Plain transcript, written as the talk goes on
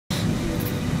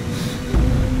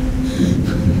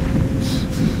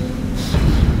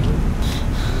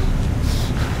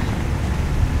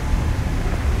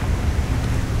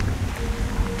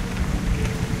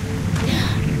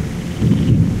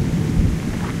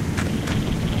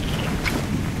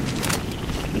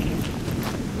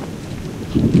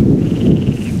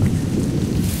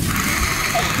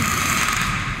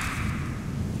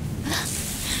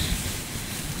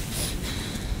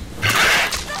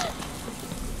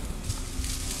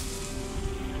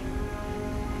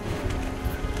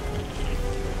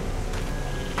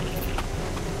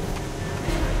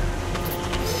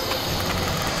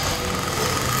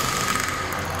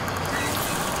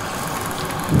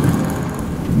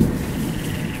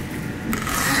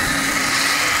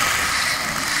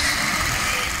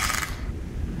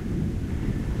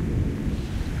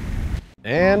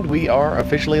we are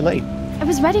officially late. I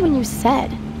was ready when you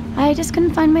said. I just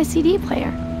couldn't find my CD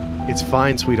player. It's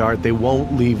fine, sweetheart. They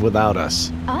won't leave without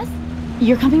us. Us?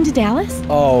 You're coming to Dallas?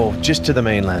 Oh, just to the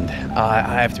mainland. I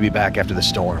have to be back after the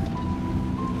storm.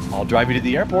 I'll drive you to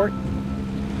the airport.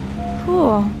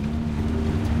 Cool.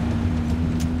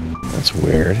 That's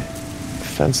weird. The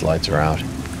fence lights are out.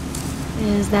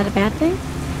 Is that a bad thing?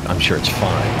 I'm sure it's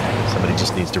fine. Somebody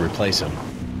just needs to replace them.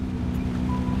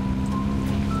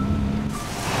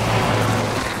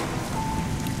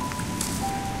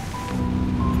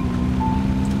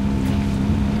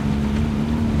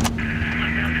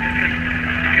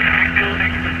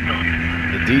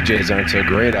 The DJs aren't so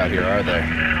great out here, are they?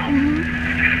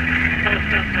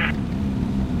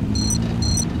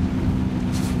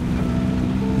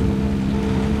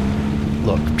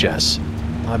 Look, Jess,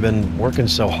 I've been working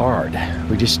so hard.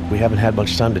 We haven't had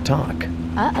much time to talk.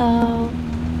 Uh-oh.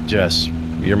 Jess,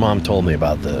 your mom told me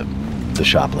about the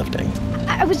shoplifting.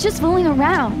 I was just fooling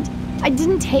around. I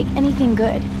didn't take anything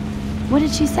good. What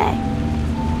did she say?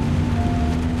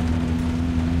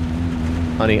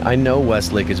 Honey, I know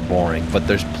Westlake is boring, but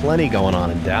there's plenty going on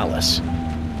in Dallas.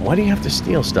 Why do you have to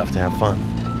steal stuff to have fun?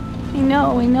 I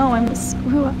know, I'm a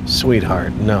screw-up.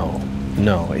 Sweetheart, no,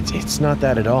 it's not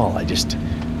that at all.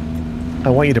 I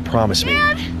want you to promise me.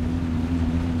 Dad!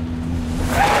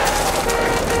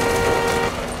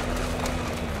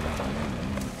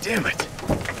 Damn it.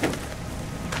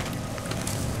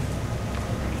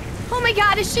 Oh my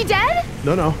God, is she dead?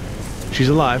 No, she's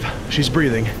alive. She's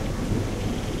breathing.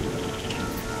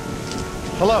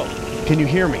 Hello, can you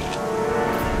hear me?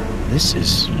 This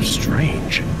is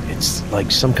strange. It's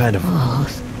like some kind of...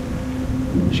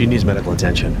 She needs medical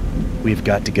attention. We've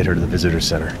got to get her to the visitor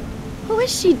center. Who is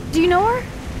she? Do you know her?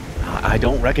 I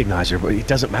don't recognize her, but it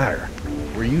doesn't matter.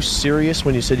 Were you serious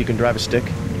when you said you can drive a stick?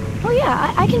 Oh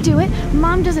yeah, I can do it.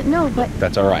 Mom doesn't know, but...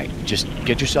 That's all right. Just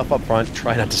get yourself up front.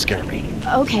 Try not to scare me.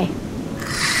 Okay.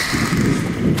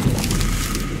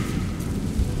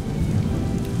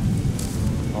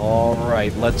 All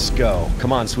right, let's go.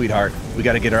 Come on, sweetheart. We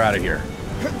got to get her out of here.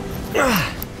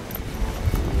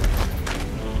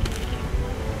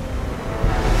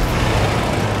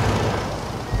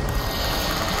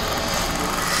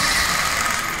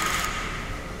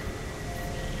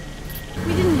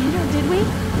 We didn't hit her, did we?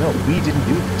 No, we didn't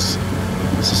do this.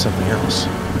 This is something else.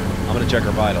 I'm gonna check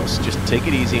her vitals. Just take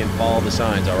it easy and follow the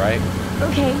signs, all right?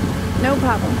 Okay, no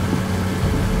problem.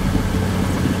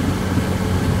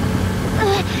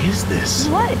 What is this?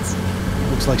 What?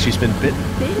 Looks like she's been bitten.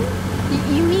 Bitten?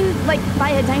 You mean, like, by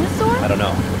a dinosaur? I don't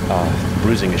know.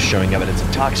 Bruising is showing evidence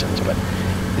of toxins, but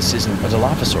this isn't a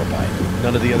Dilophosaur bite.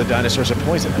 None of the other dinosaurs are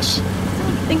poisonous. I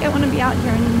don't think I want to be out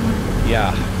here anymore.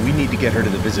 Yeah, we need to get her to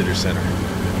the visitor center.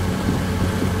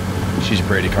 She's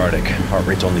bradycardic. Heart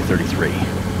rate's only 33.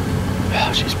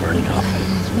 Oh, she's burning up.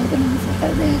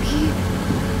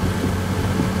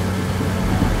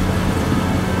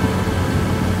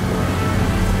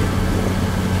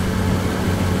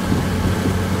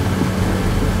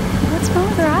 What's wrong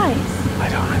with her eyes? I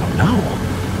don't know.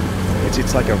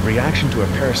 It's like a reaction to a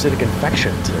parasitic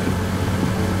infection to...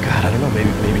 God, I don't know,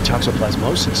 maybe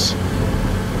toxoplasmosis.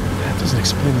 That doesn't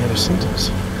explain the other symptoms.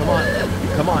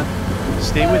 Come on.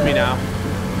 Stay with me now.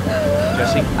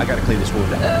 Jesse, I gotta clean this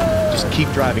wound out. Just keep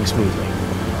driving smoothly.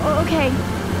 Oh, okay.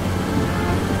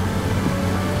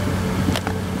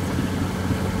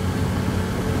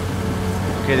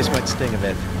 Okay, this might sting a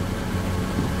bit.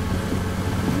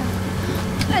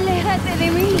 Aléjate de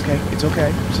mí. It's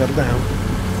okay. Settle down.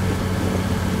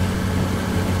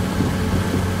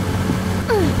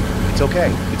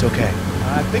 It's okay.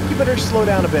 I think you better slow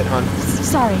down a bit, hon.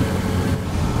 Sorry.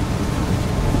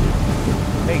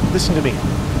 Hey, listen to me.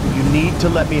 You need to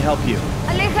let me help you.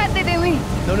 Aléjate de mí.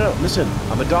 No, listen.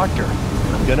 I'm a doctor.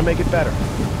 I'm gonna make it better.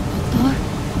 Doctor?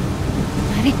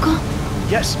 Médico?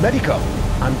 Yes, medico.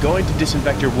 I'm going to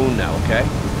disinfect your wound now, okay?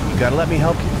 You gotta let me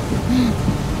help you.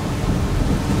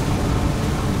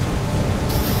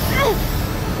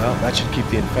 Well, that should keep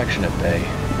the infection at bay.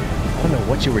 I don't know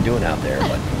what you were doing out there,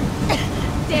 but...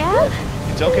 Dad?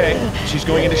 It's okay. She's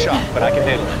going into shock, but I can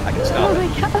handle it. I can stop Oh it. my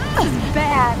God, this is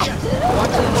bad.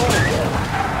 Watch the road.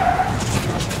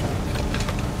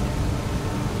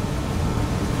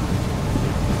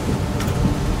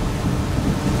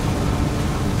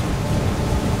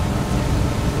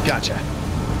 Gotcha.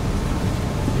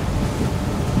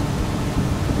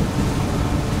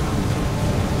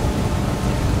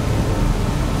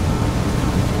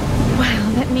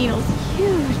 Wow, that needle's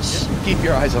huge. Just keep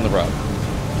your eyes on the road.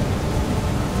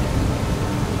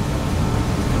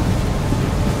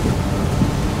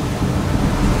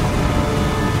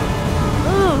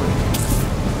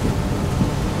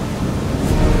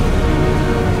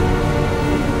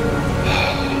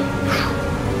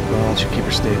 should keep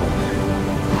her stable.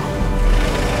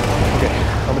 Okay,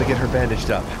 I'm gonna get her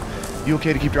bandaged up. You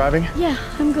okay to keep driving? Yeah,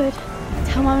 I'm good.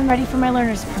 Tell Mom I'm ready for my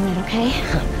learner's permit, okay?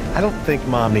 I don't think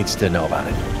Mom needs to know about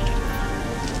it.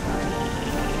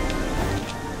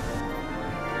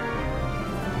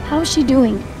 How's she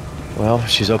doing? Well,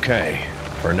 she's okay.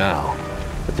 For now.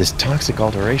 But this toxic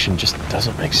alteration just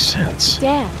doesn't make sense.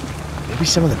 Dad. Maybe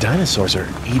some of the dinosaurs are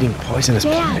eating poisonous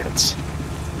Dad. plants.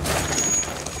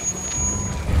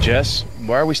 Jess,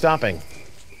 why are we stopping?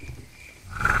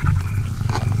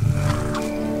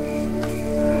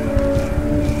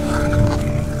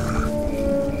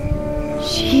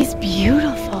 She's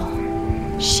beautiful.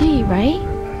 She, right?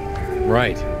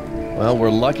 Right. Well,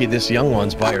 we're lucky this young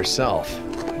one's by herself.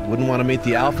 Wouldn't want to meet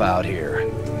the alpha out here.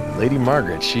 Lady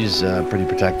Margaret, she's pretty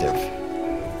protective.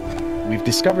 We've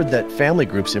discovered that family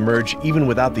groups emerge even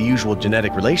without the usual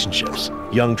genetic relationships.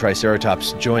 Young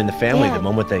Triceratops join the family Dad, the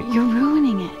moment they... You're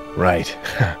ruining it. Right.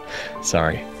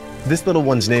 Sorry. This little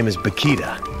one's name is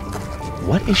Bakita.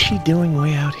 What is she doing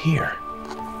way out here?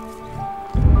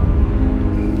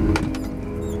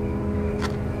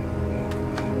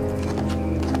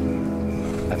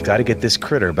 I've got to get this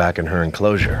critter back in her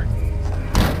enclosure.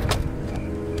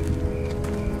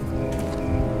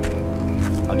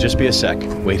 I'll just be a sec.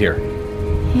 Wait here.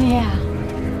 Yeah.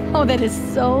 Oh, that is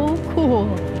so cool.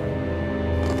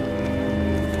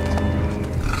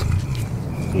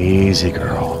 Easy,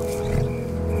 girl.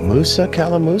 Musa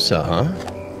Calamusa,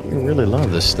 huh? You really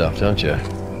love this stuff, don't you?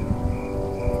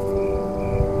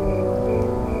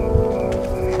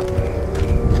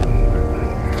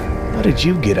 How did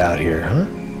you get out here, huh?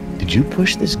 Did you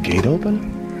push this gate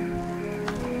open?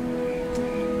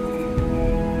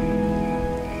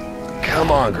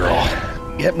 Come on,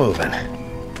 girl. Get moving.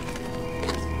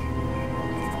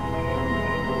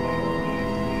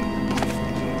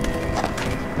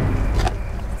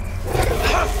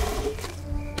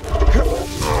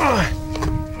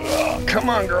 Come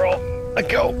on, girl. Let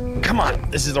go. Come on.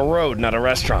 This is a road, not a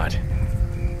restaurant.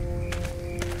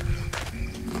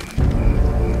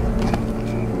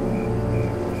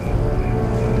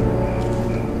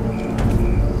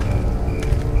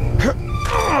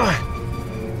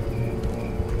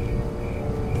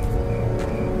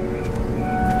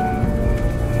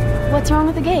 What's wrong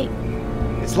with the gate?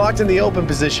 It's locked in the open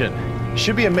position.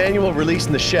 Should be a manual release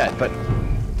in the shed, but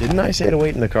didn't I say to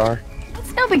wait in the car?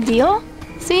 It's no big deal.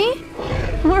 See?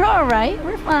 We're all right.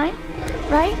 We're fine.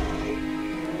 Right?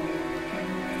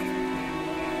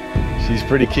 She's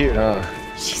pretty cute, huh?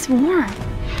 She's warm.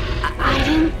 I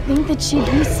didn't think that she'd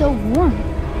be so warm.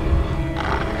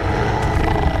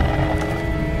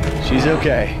 She's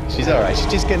okay. She's all right.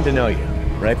 She's just getting to know you.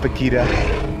 Right, Paquita?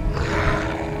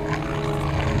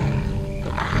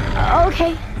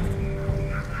 Okay.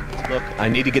 Look, I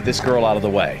need to get this girl out of the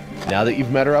way. Now that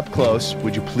you've met her up close,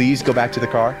 would you please go back to the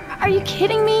car? Are you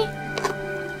kidding me?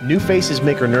 New faces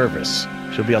make her nervous.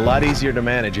 She'll be a lot easier to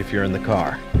manage if you're in the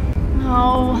car.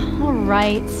 Oh, all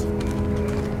right.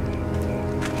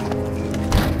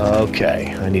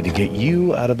 Okay, I need to get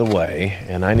you out of the way,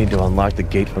 and I need to unlock the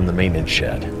gate from the maintenance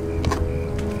shed.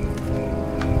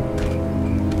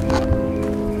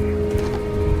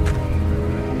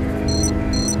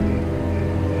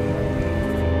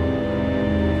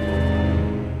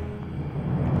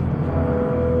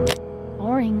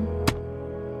 Boring.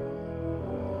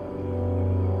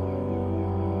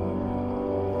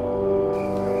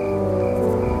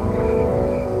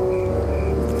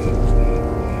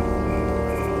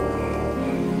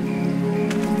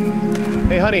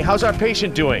 Hey, honey, how's our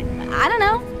patient doing? I don't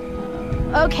know.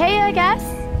 Okay, I guess.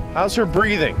 How's her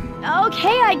breathing?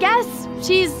 Okay, I guess.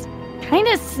 She's kind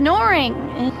of snoring.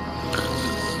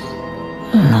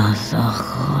 Los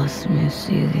ojos me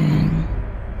siguen.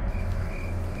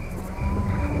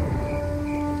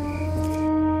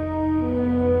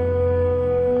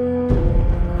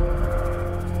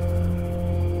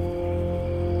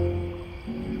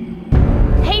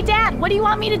 Hey, Dad, what do you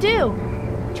want me to do?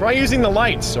 Try using the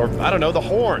lights, or, I don't know, the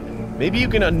horn. Maybe you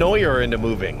can annoy her into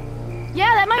moving.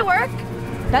 Yeah, that might work.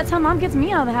 That's how Mom gets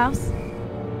me out of the house.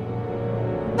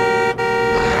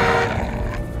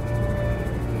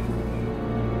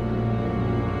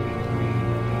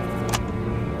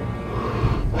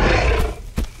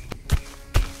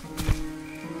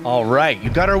 All right,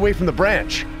 you got her away from the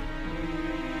branch.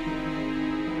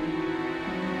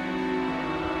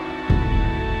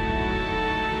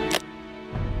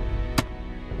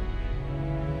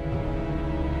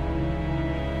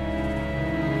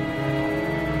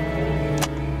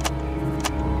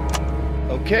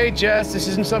 Okay, Jess, this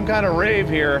isn't some kind of rave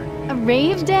here. A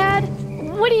rave, Dad?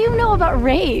 What do you know about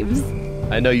raves?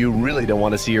 I know you really don't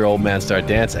want to see your old man start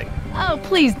dancing. Oh,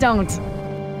 please don't.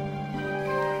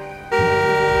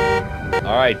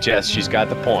 All right, Jess, she's got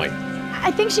the point. I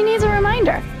think she needs a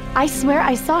reminder. I swear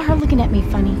I saw her looking at me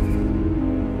funny.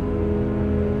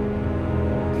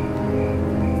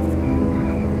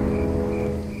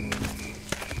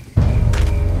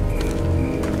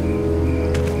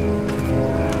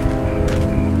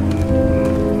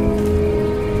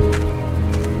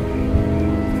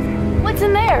 What's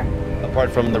in there?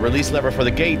 Apart from the release lever for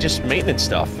the gate, just maintenance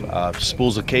stuff.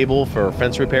 Spools of cable for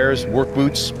fence repairs, work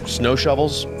boots, snow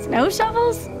shovels. Snow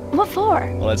shovels? What for?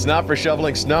 Well, it's not for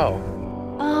shoveling snow.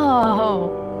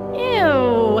 Oh,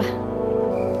 ew.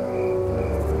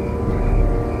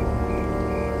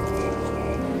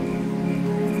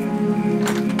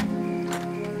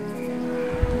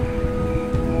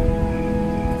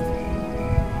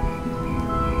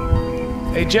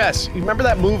 Hey, Jess, you remember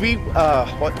that movie?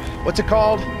 What's it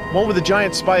called? One with the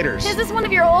giant spiders. Is this one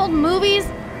of your old movies?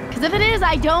 Because if it is,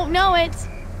 I don't know it.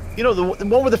 You know, the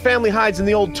one where the family hides in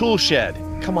the old tool shed.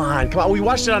 Come on. We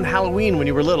watched it on Halloween when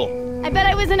you were little. I bet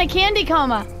I was in a candy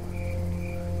coma.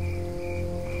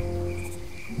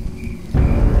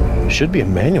 Should be a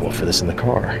manual for this in the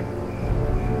car.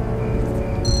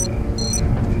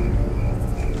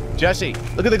 Jesse,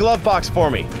 look at the glove box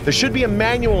for me. There should be a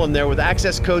manual in there with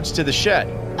access codes to the shed.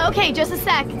 Okay, just a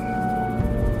sec.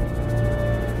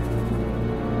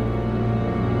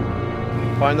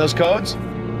 Find those codes?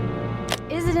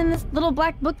 Is it in this little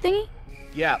black book thingy?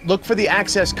 Yeah, look for the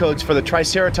access codes for the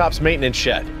Triceratops maintenance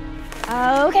shed.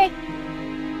 Okay.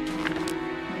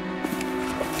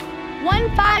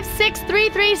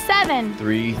 156337.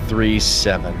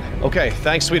 337. Okay,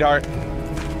 thanks, sweetheart.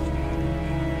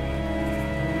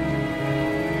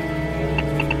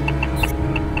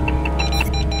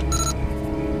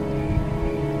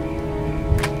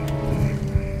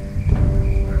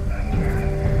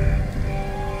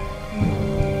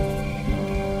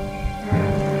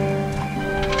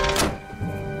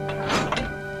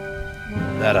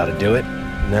 That ought to do it.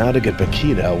 Now to get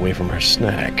Bakita away from her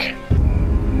snack.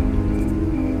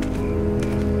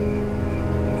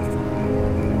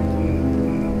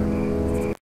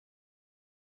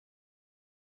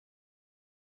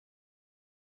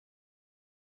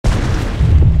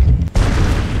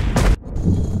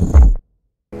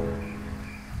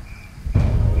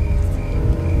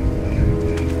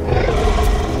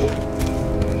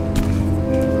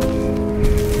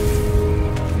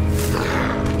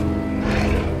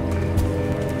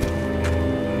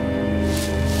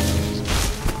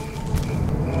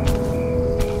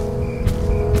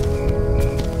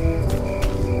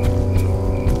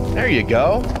 There you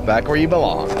go. Back where you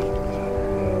belong.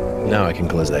 Now I can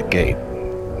close that gate.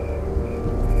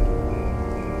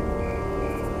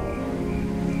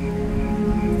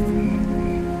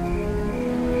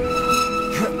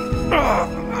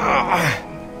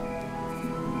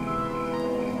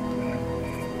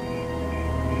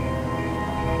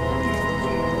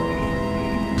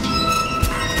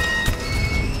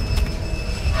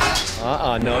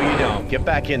 No you don't. Get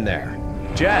back in there.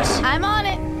 Jess! I'm on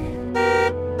it.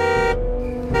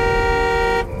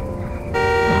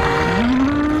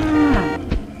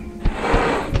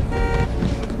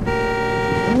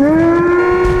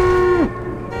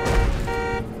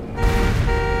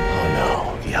 Oh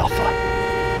no, the Alpha.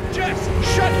 Jess,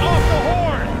 shut off the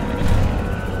horn!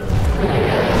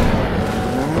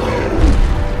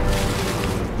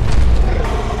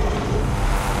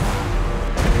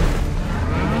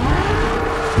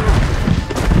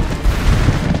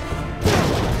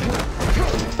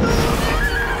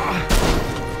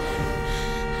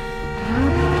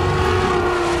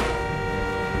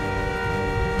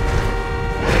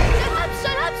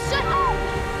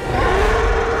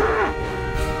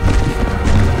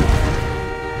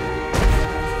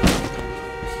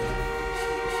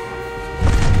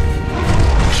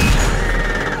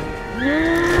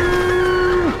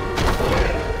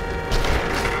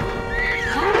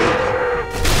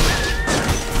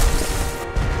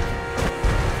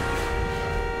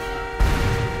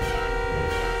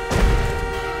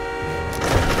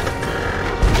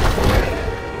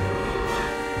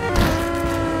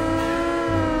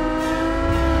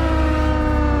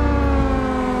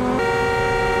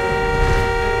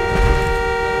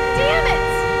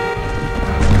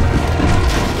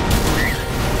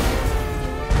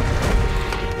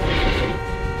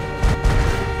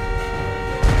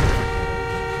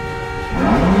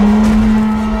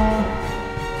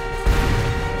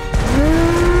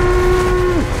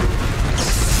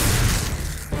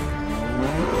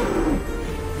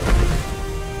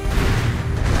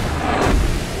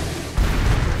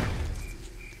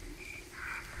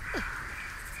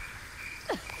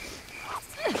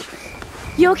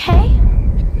 You okay?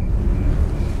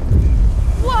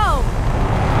 Whoa!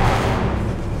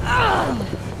 Ugh.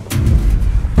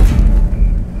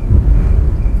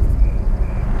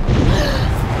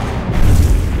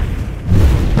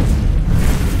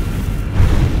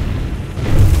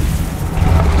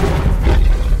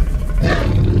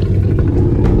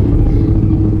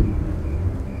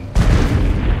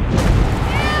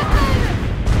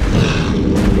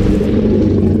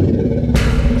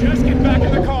 Just get back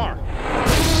in the car.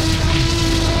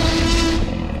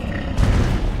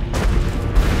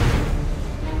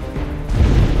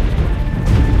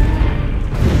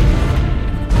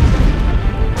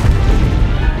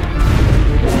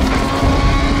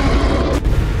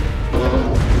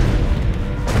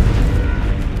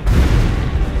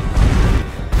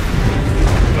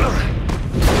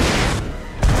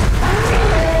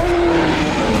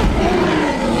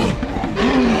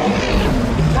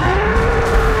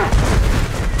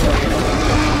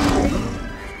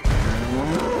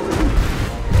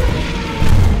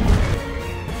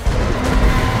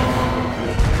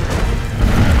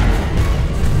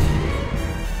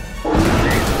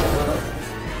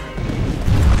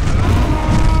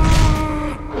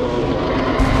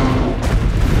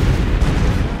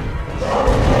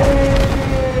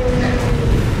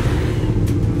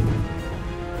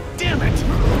 Damn it!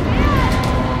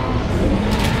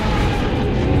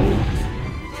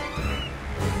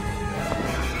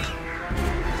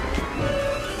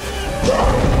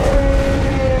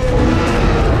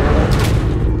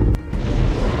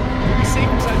 We'll be safe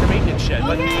inside the maintenance shed,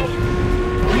 but...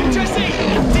 Jesse!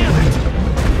 Damn it!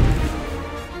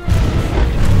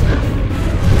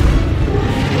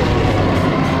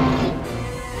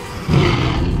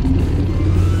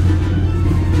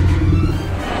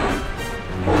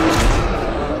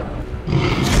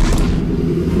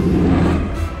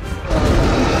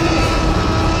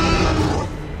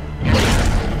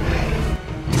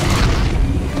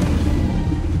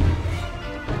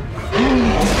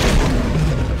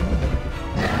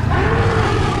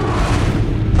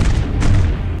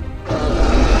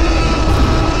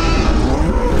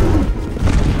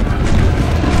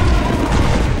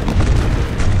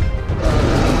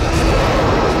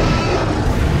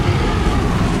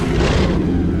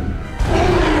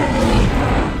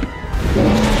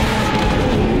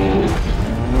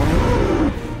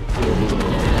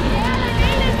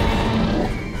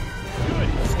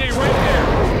 Stay right there!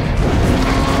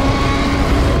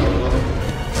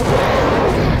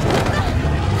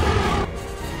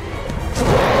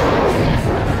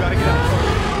 Gotta get out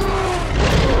first.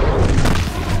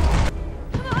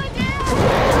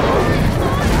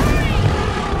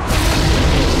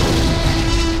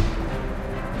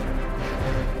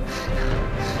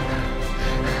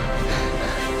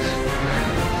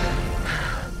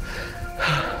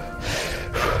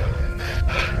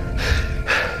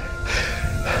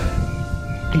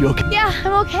 You okay? Yeah,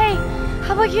 I'm okay.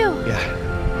 How about you? Yeah,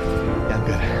 I'm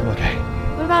good. I'm okay.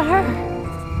 What about her?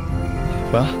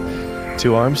 Well,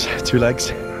 2 arms, 2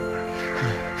 legs.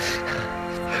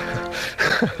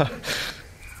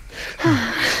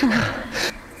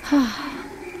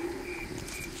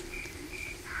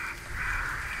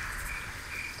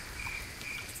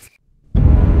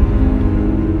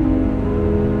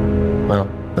 Well,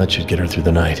 that should get her through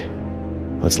the night.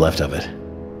 What's left of it.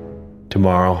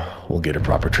 Tomorrow, we'll get her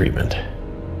proper treatment.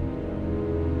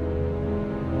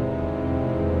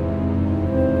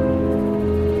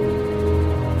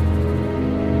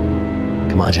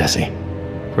 Come on, Jesse.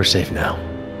 We're safe now.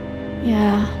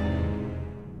 Yeah.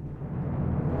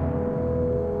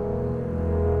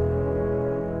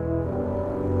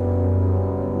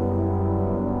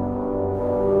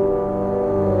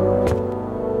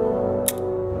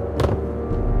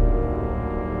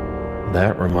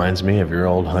 That reminds me of your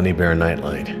old honey bear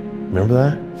nightlight. Remember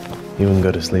that? You wouldn't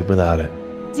go to sleep without it.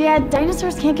 Dad,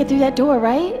 dinosaurs can't get through that door,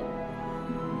 right?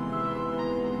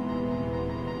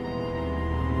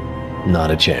 Not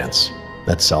a chance.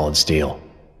 That's solid steel.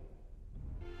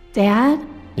 Dad?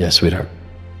 Yes, sweetheart.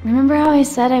 Remember how I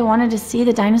said I wanted to see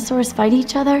the dinosaurs fight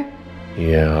each other?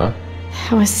 Yeah?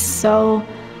 That was so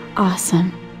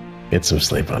awesome. Get some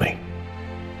sleep, honey.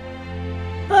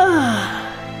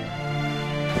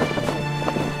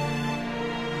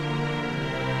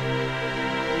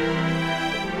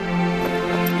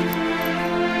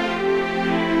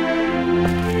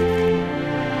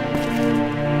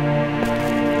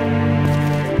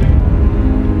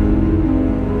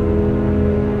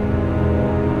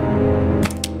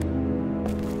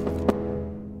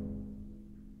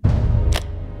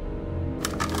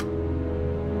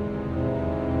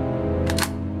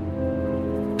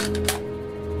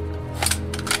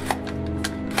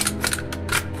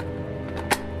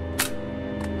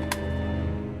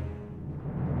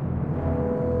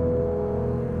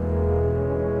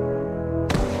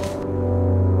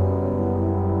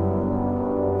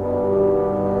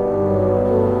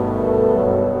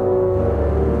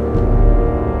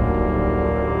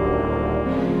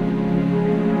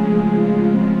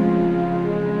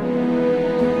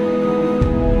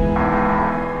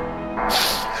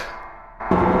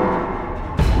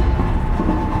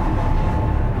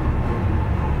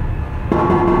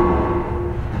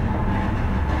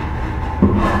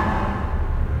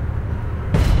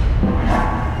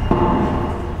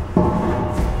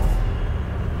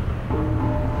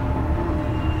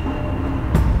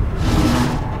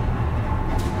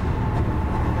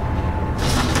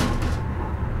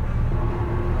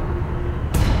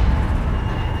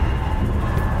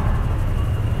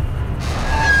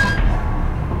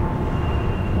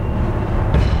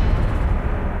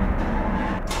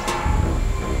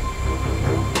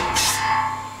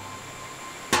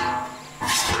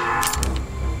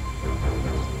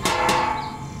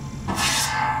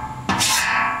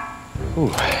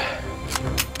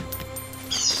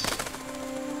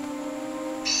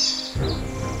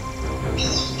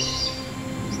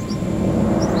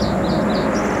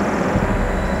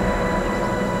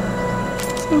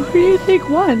 Take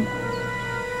one.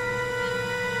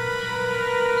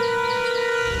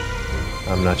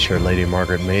 I'm not sure Lady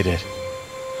Margaret made it.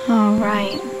 All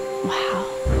right.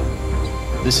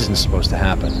 Wow. This isn't supposed to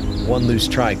happen. One loose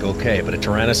trike, okay, but a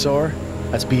Tyrannosaur?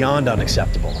 That's beyond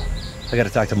unacceptable. I gotta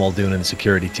talk to Muldoon and the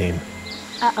security team.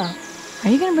 Uh-oh. Are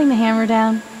you gonna bring the hammer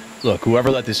down? Look, whoever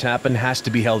let this happen has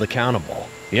to be held accountable.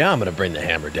 Yeah, I'm gonna bring the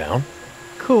hammer down.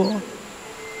 Cool.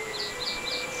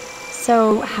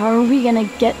 So, how are we gonna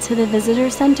get to the visitor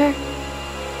center?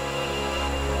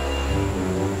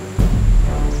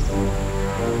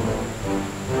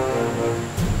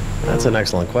 That's an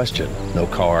excellent question. No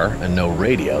car and no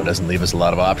radio doesn't leave us a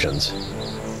lot of options.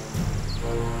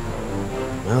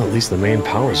 Well, at least the main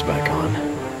power's back on.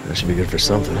 That should be good for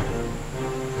something.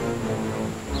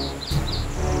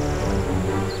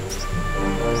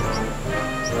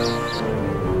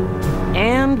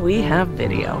 And we have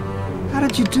video. How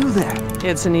did you do that?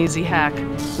 It's an easy hack.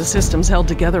 The system's held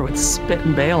together with spit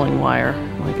and baling wire,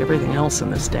 like everything else in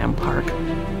this damn park.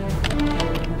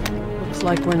 Looks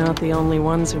like we're not the only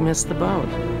ones who missed the boat.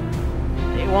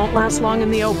 They won't last long in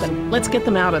the open. Let's get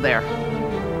them out of there.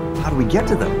 How do we get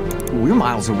to them? We're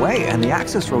miles away, and the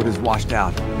access road is washed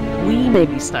out. We may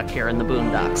be stuck here in the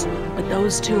boondocks, but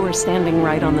those two are standing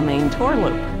right on the main tour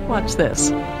loop. Watch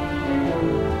this.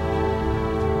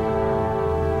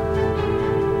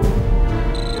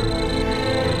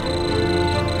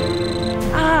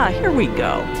 Ah, here we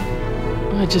go.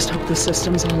 I just hope the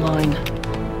system's online.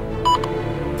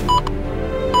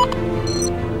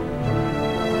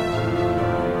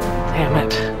 Damn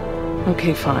it.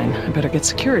 Okay, fine. I better get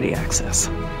security access.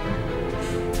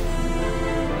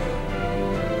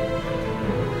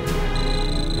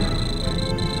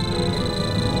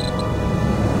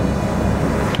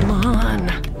 Come on.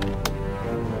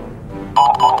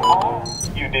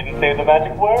 You didn't say the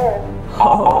magic word.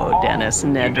 Oh, Dennis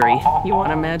Nedry. You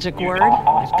want a magic word?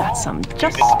 I've got some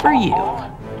just for you.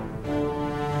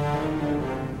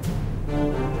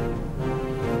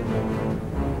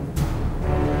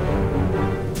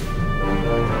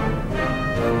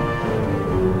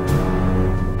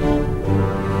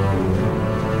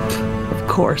 Of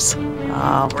course.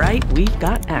 All right, we've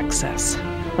got access.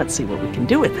 Let's see what we can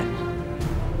do with it.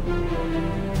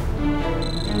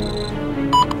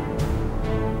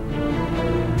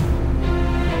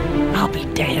 I'll be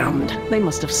damned. They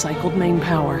must have cycled main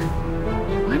power.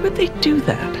 Why would they do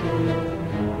that?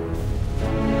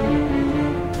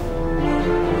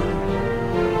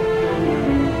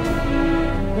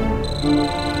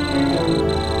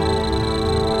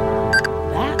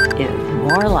 That is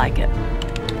more like it.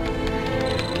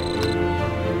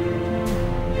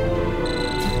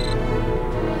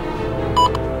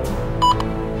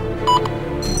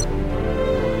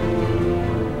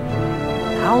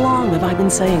 How long have I been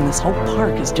saying this whole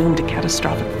park is doomed to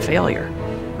catastrophic failure?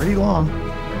 Pretty long.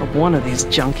 But one of these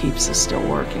junk heaps is still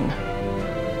working.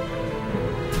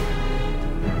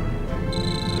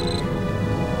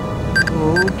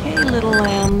 Okay, little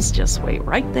lambs, just wait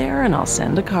right there and I'll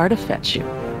send a car to fetch you.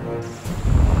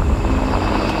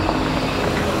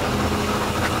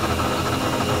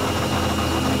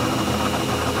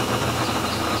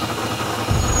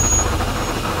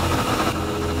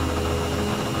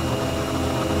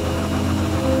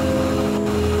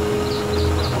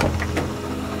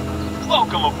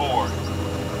 Welcome aboard.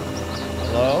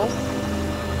 Hello?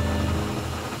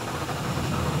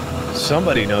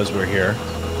 Somebody knows we're here.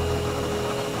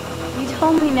 You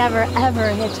told me never ever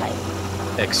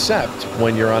hitchhike. Except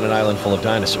when you're on an island full of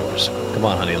dinosaurs. Come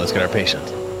on, honey, let's get our patient.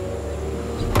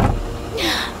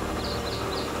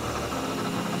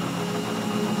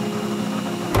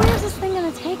 Where's this thing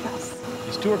gonna take us?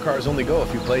 These tour cars only go a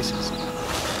few places.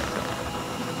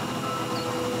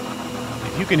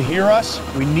 If you can hear us,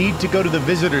 we need to go to the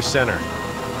visitor center.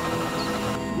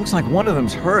 Looks like one of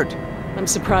them's hurt. I'm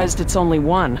surprised it's only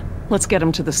one. Let's get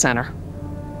him to the center.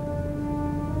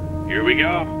 Here we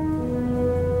go.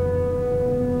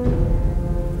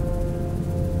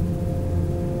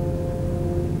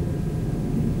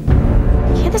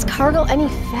 Can't this car go any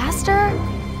faster?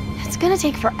 It's gonna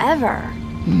take forever.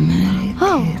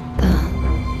 Oh,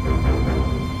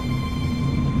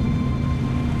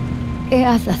 ¿Qué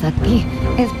haces aquí?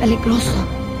 Es peligroso.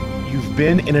 You've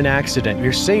been in an accident.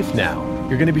 You're safe now.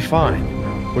 You're gonna be fine.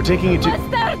 We're taking you to...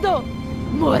 ¡Bastardo!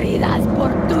 Morirás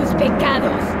por tus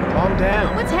pecados. Calm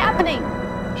down. what's happening?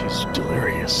 She's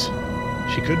delirious.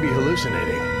 She could be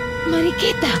hallucinating.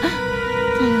 Mariquita.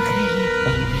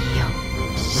 Angelito mío.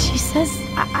 She says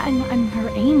I'm her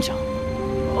angel.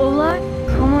 Hola,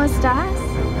 ¿cómo estás?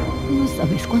 No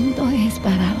sabes cuánto he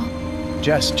esperado.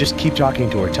 Jess, just keep talking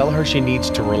to her. Tell her she needs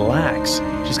to relax.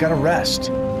 She's gotta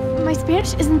rest. My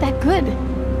Spanish isn't that good.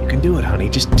 You can do it, honey.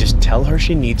 Just tell her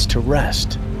she needs to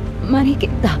rest.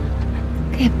 Mariquita,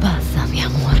 ¿qué pasa, mi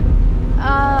amor?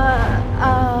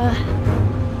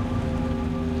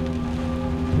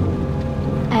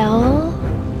 L?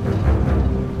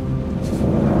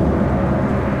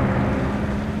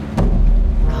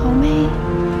 Come?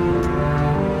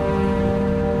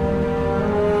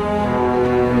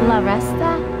 La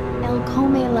resta? El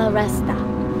come la resta.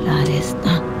 La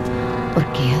resta,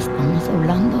 porque ya estamos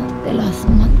hablando de las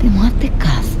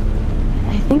matemáticas.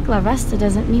 I think la resta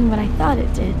doesn't mean what I thought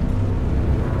it did.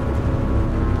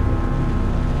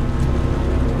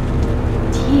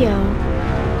 Tío.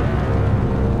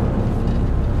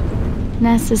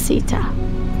 Necesita.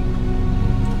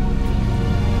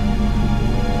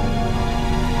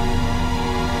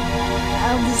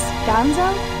 El descanso?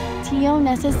 Tío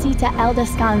necesita el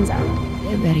descanso.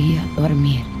 Debería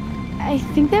dormir. I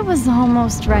think that was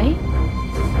almost right.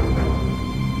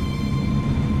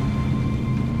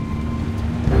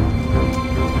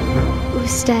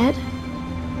 Usted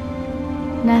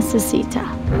necesita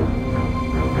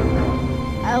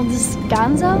el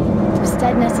descanso.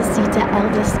 Usted necesita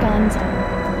el descanso.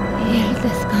 ¿El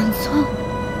descanso?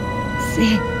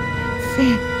 Sí,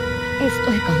 sí,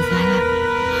 estoy cansada.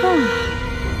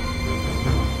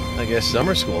 I guess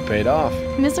summer school paid off.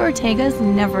 Miss Ortega's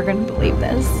never gonna believe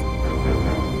this.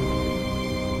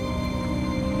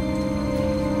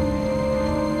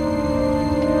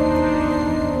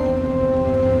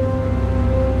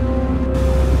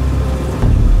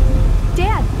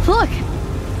 Dad, look!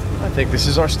 I think this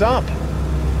is our stop.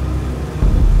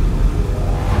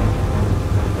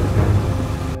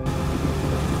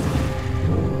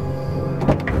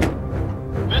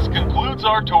 This concludes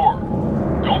our tour.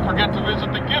 Don't forget to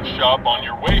visit the gift shop on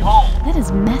your way home. That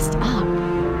is messed up.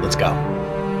 Let's go.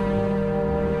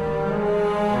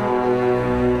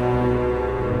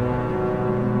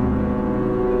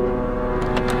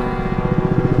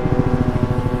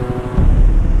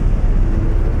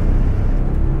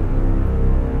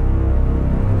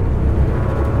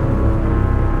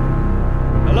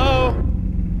 Hello?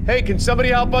 Hey, can somebody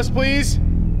help us, please?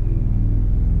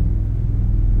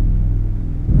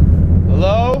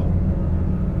 Hello?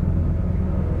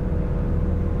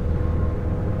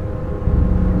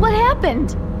 What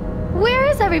happened? Where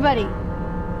is everybody?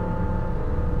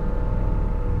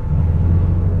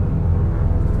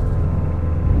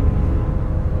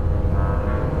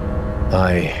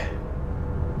 I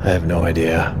have no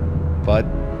idea. But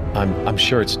I'm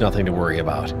sure it's nothing to worry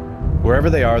about. Wherever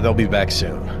they are, they'll be back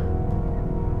soon.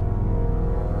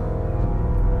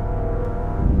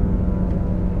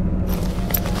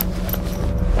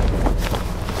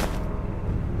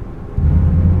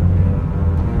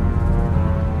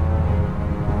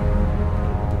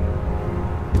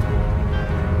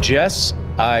 Jess,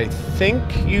 I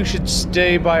think you should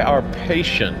stay by our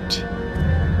patient.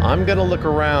 I'm gonna look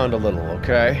around a little,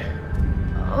 okay?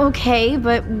 Okay,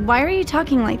 but why are you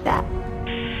talking like that?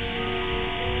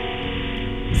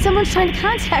 Someone's trying to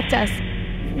contact us,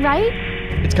 right?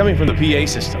 It's coming from the PA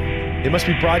system. They must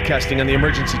be broadcasting on the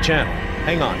emergency channel.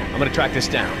 Hang on, I'm gonna track this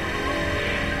down.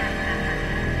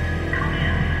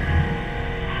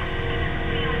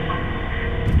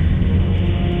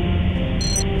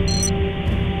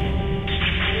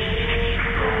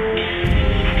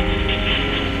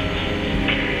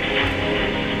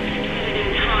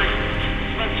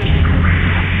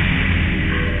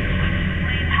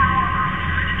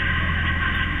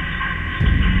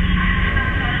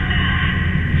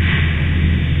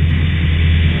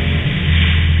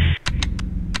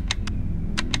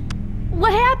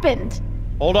 What happened?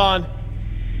 Hold on.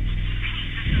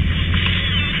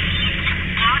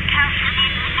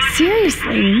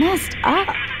 Seriously messed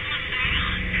up.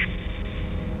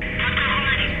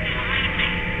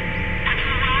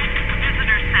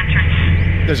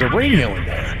 There's a radio in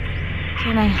there.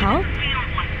 Can I help?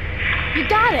 You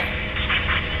got it.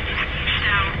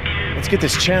 Let's get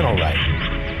this channel right.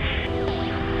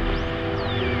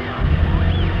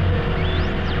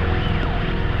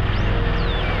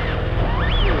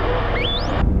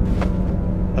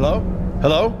 Hello?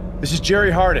 Hello? This is Jerry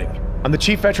Harding. I'm the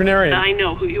chief veterinarian. I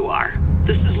know who you are.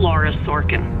 This is Laura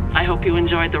Sorkin. I hope you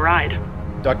enjoyed the ride.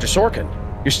 Dr. Sorkin,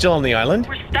 you're still on the island?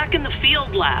 We're stuck in the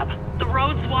field lab. The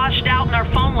road's washed out and our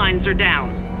phone lines are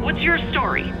down. What's your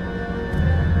story?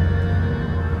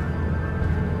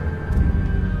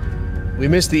 We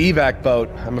missed the evac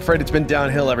boat. I'm afraid it's been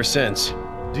downhill ever since.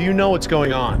 Do you know what's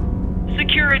going on?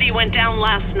 Security went down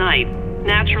last night.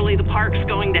 Naturally, the park's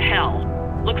going to hell.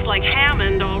 Looks like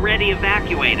Hammond already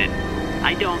evacuated.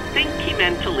 I don't think he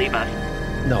meant to leave us.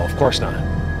 No, of course not.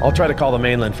 I'll try to call the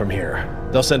mainland from here.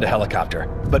 They'll send a helicopter.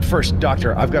 But first,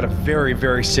 Doctor, I've got a very,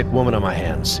 very sick woman on my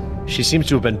hands. She seems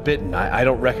to have been bitten. I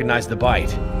don't recognize the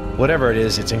bite. Whatever it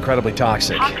is, it's incredibly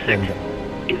toxic. Toxic?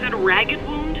 And Is it a ragged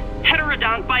wound?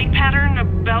 Heterodont bite pattern,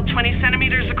 about 20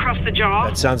 centimeters across the jaw?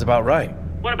 that sounds about right.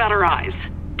 What about her eyes?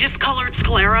 Discolored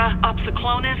sclera,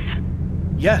 opsoclonus?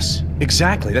 Yes,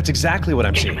 exactly. That's exactly what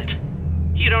I'm Damn seeing. it.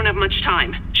 You don't have much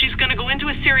time. She's gonna go into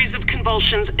a series of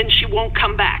convulsions and she won't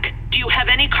come back. Do you have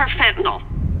any carfentanil?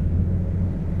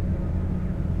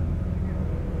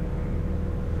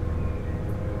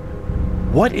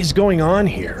 What is going on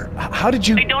here? How did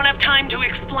you... I don't have time to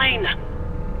explain.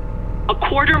 A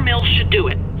quarter mil should do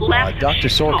it. Less Dr.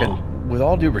 she's small. Sorkin, with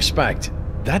all due respect,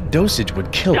 that dosage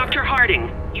would kill her. Dr. Harding,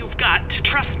 you've got to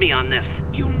trust me on this.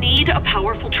 You need a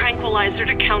powerful tranquilizer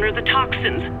to counter the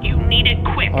toxins. You need it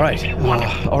quick. All right, if you want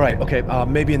all right, okay,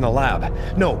 maybe in the lab.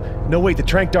 No, wait, the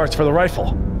tranq darts for the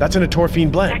rifle. That's in a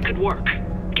torphine blend. That could work.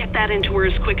 Get that into her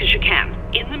as quick as you can.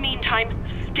 In the meantime,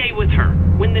 stay with her.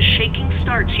 When the shaking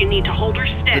starts, you need to hold her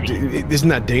steady. Isn't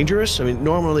that dangerous? I mean,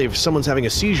 normally if someone's having a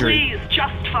seizure... Please,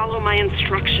 just follow my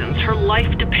instructions. Her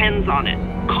life depends on it.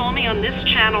 Call me on this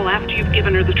channel after you've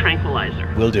given her the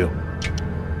tranquilizer. Will do.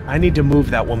 I need to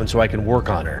move that woman so I can work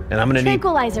on her, and I'm gonna need...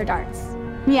 Tranquilizer darts.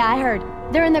 Yeah, I heard.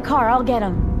 They're in the car. I'll get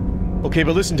them. Okay,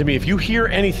 but listen to me. If you hear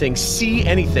anything, see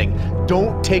anything,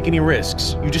 don't take any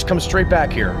risks. You just come straight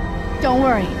back here. Don't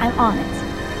worry. I'm on it.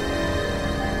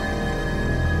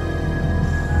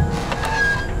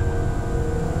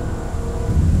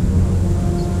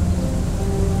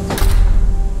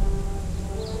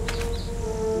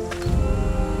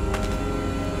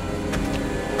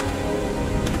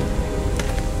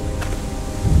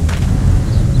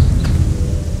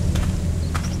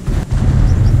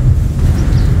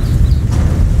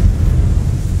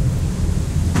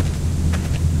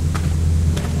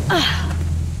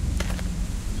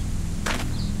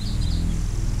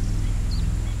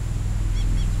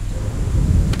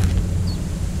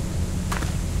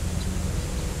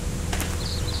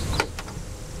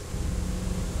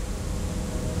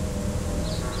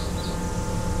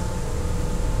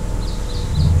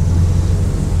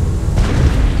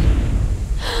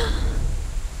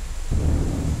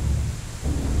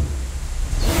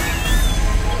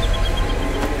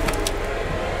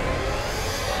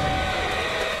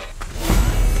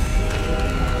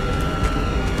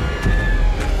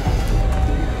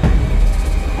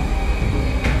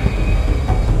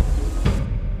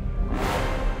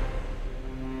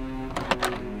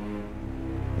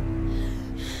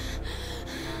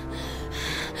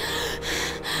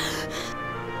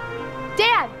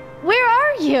 Dad, where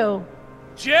are you?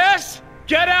 Jess,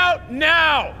 get out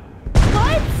now!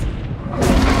 What?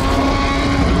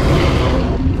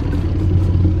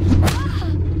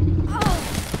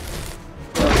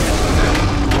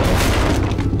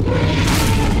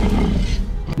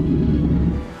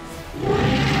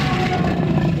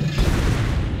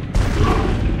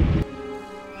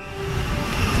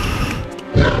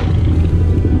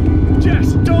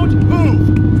 Jess, don't move!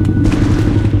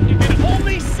 You can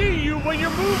only see you when you're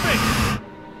moving!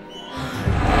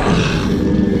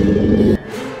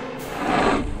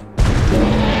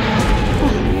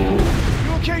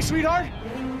 You okay, sweetheart?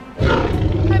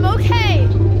 I'm okay.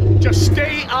 Just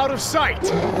stay out of sight!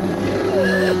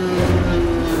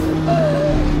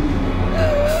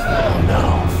 Oh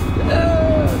no.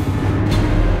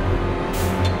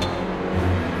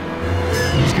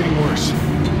 It's getting worse.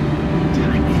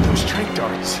 I need those tranq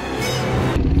darts.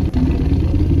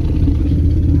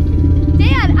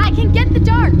 Dad, I can get the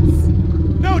darts.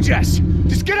 No, Jess!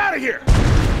 Just get out of here!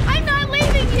 I'm not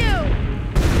leaving you.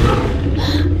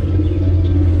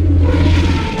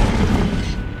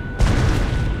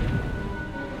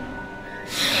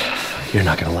 You're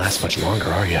not gonna last much longer,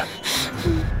 are you?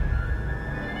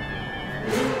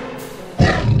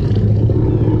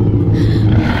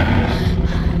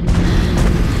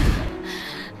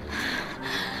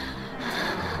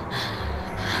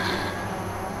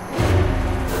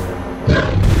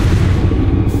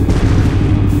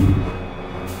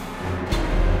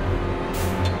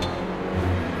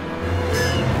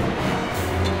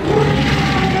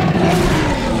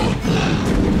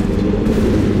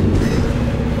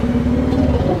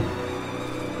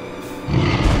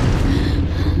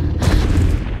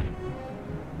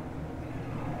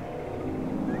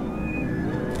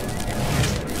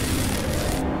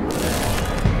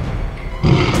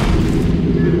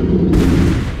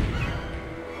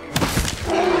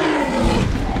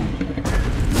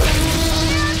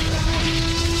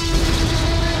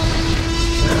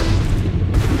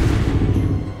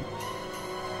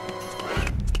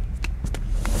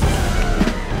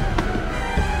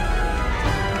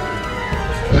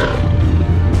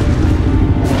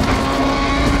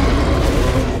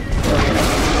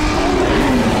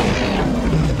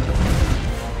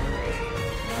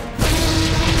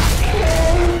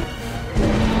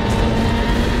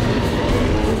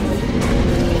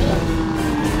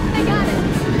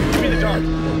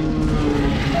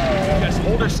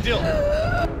 still.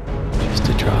 Just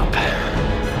a drop.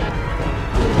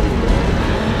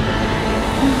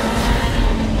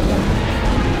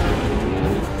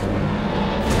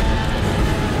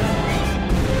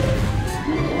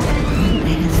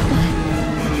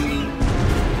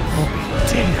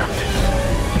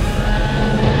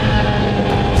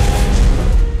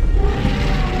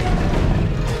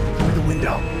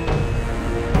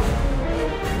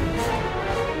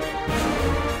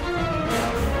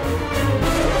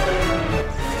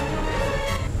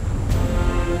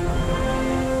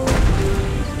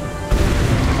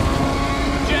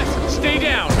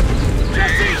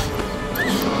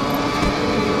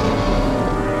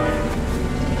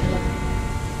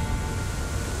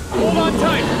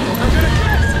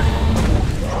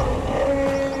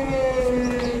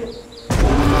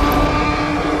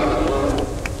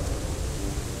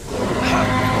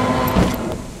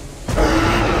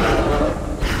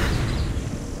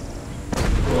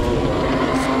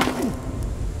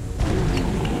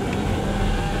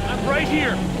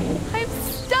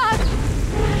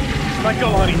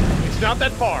 Not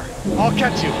that far. I'll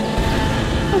catch you.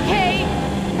 Okay,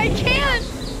 I can't.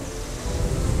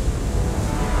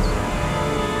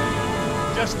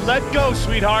 Just let go,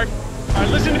 sweetheart. All right,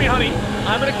 listen to me, honey.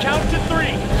 I'm gonna count to 3,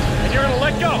 and you're gonna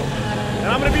let go. And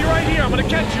I'm gonna be right here. I'm gonna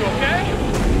catch you, okay?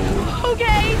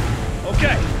 Okay.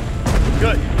 Okay.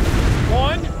 Good.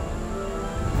 1.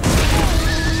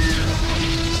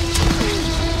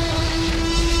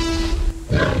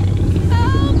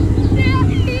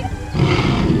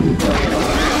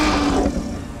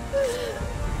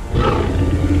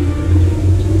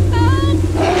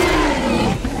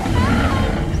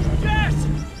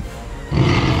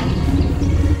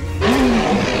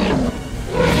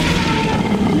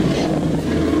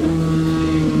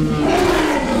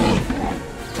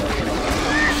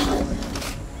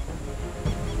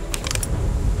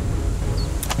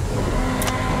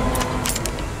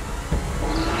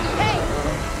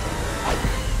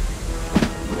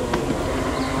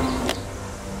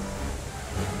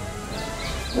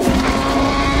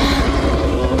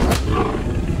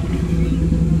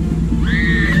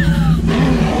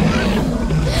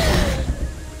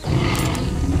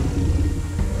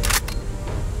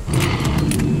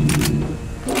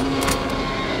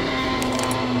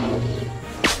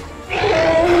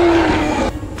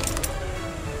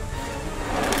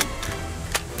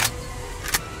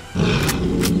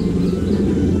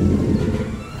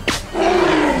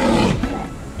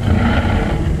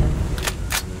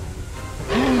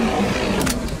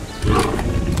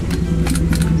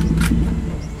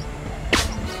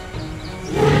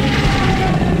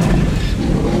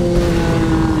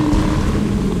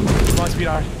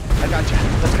 I got you.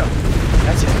 Let's go.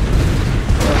 That's it.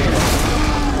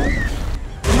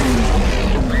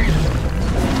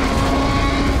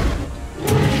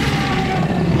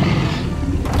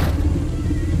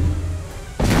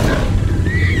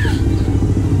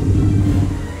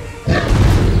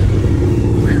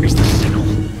 Where is the signal?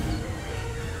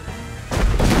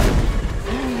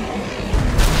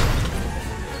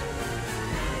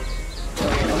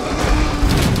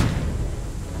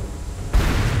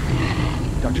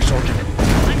 Dr. Sorkin.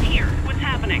 I'm here. What's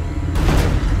happening?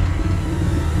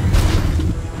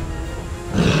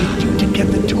 I need you to get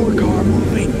the tour car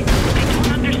moving. I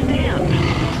don't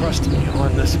understand. Trust me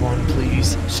on this one,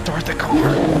 please. Start the car.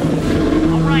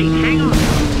 All right, hang on.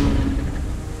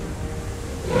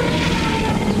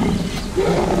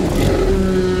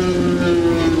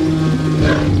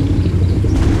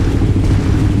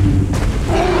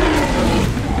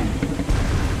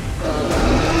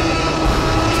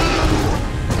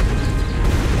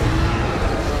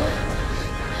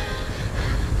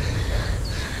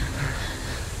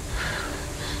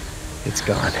 It's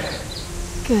gone.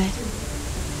 Good.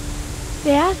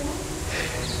 Dad?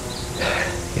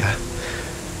 Yeah.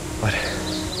 What?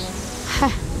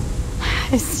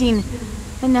 I've seen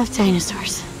enough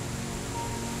dinosaurs.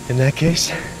 In that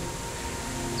case,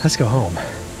 let's go home.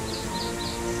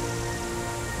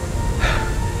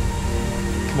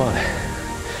 Come on.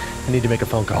 I need to make a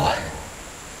phone call.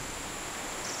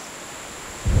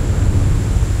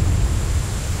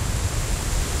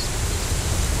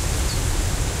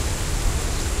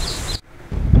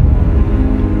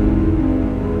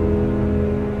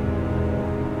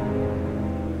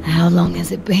 How long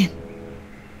has it been?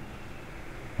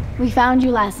 We found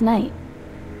you last night.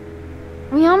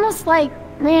 We almost,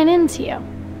 ran into you.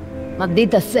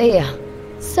 Maldita sea.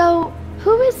 So,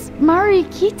 who is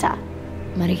Mariquita?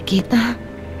 Mariquita?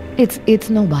 It's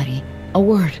nobody. A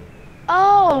word.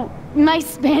 Oh, my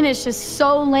Spanish is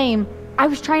so lame. I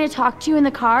was trying to talk to you in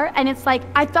the car, and it's like,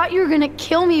 I thought you were gonna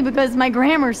kill me because my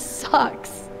grammar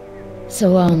sucks.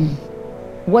 So,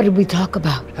 what did we talk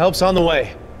about? Help's on the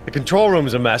way. The control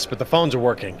room's a mess, but the phones are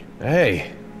working.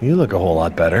 Hey, you look a whole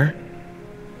lot better.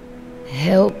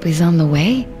 Help is on the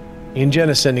way? InGen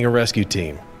is sending a rescue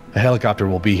team. A helicopter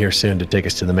will be here soon to take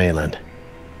us to the mainland.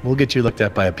 We'll get you looked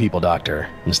at by a people doctor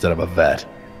instead of a vet.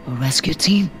 A rescue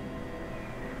team?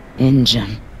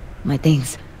 InGen. My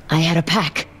things. I had a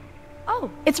pack.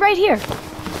 Oh, it's right here.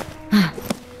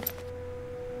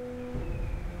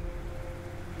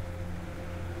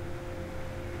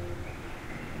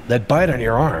 That bite on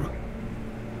your arm.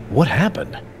 What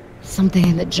happened? Something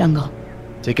in the jungle.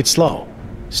 Take it slow.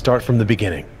 Start from the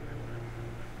beginning.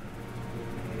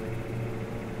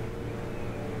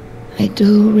 I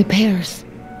do repairs.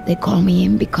 They call me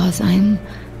in because I'm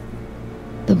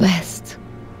the best.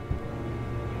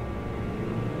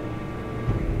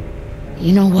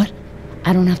 You know what?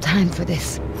 I don't have time for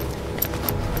this.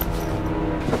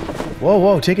 Whoa,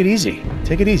 whoa, take it easy.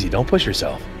 Take it easy, don't push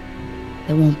yourself.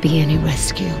 There won't be any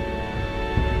rescue.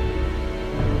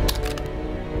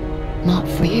 Not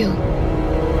for you.